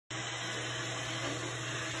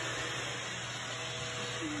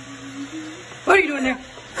What are you doing there?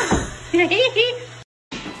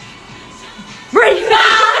 Bring it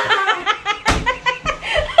out!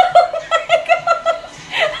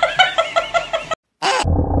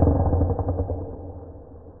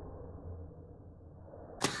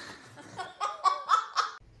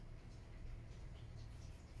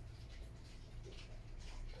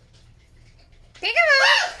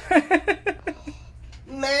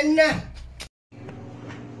 Man.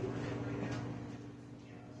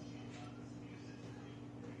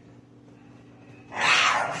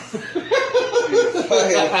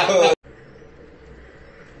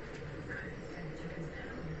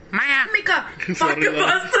 Maya, Mika, fuck the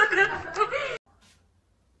bastard.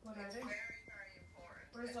 What are they?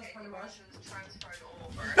 Where's those kind of Martians transferred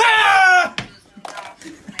over? Ah!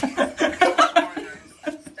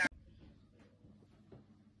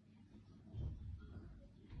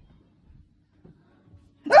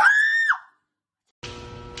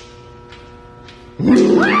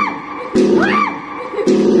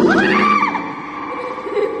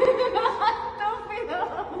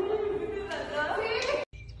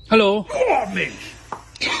 Hallo. Oh, Mensch!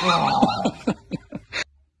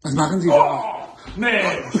 Was machen Sie da?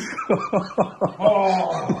 Mensch!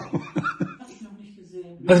 Oh.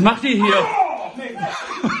 Was macht ihr hier? Oh, Mensch!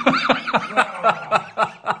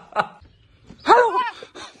 Hallo.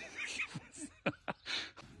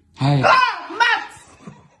 Hi. Oh, Max!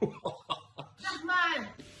 Sag mal!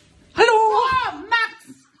 Hallo. Oh, Max!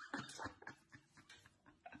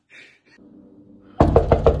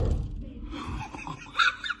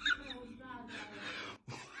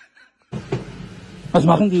 Was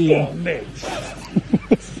machen die hier? Oh, Mensch!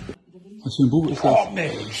 Was für ein Bub ist das? Oh,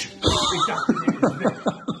 Mensch! Ich dachte, der ist weg.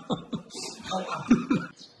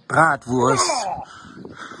 Bratwurst.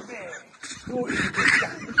 Oh, Mensch!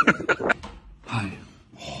 Hi.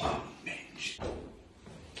 Oh, Mensch!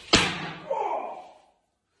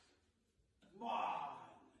 Mann!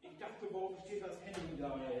 Ich dachte, warum steht das Handy da,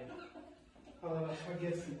 ey? Hat er das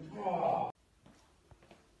vergessen? Oh.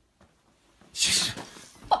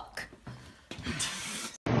 Fuck.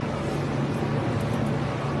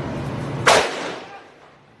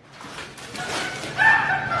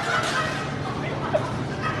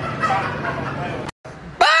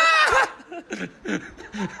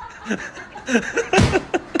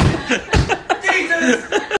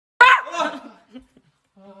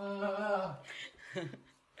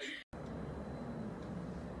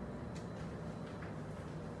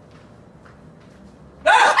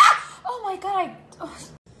 Oh my god,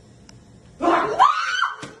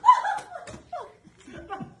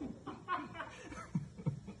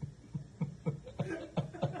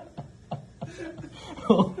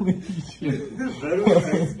 Holy shit.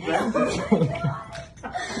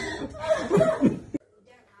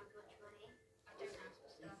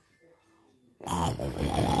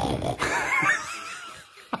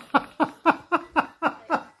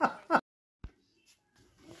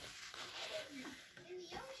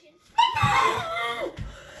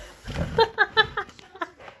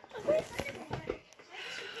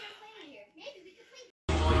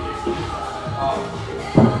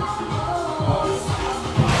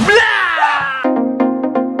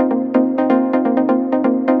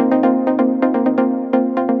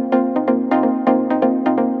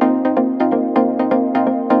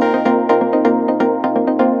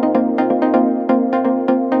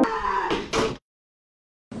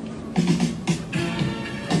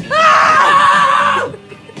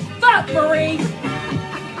 Marie!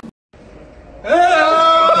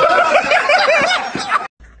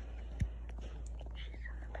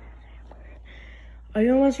 Are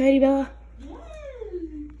you almost ready, Bella?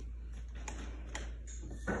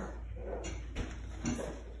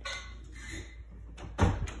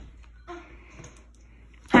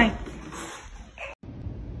 Hi.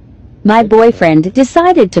 My boyfriend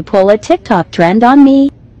decided to pull a TikTok trend on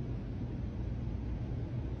me.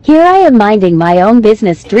 Here I am minding my own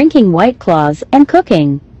business, drinking White Claws and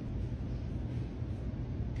cooking.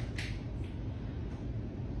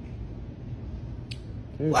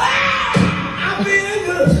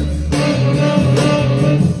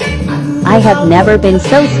 I have never been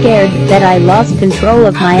so scared that I lost control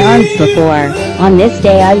of my arms before. On this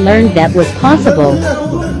day I learned that was possible.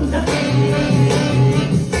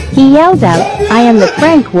 He yelled out, "I am the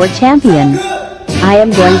prank war champion. I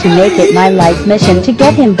am going to make it my life mission to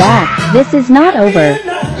get him back. This is not over."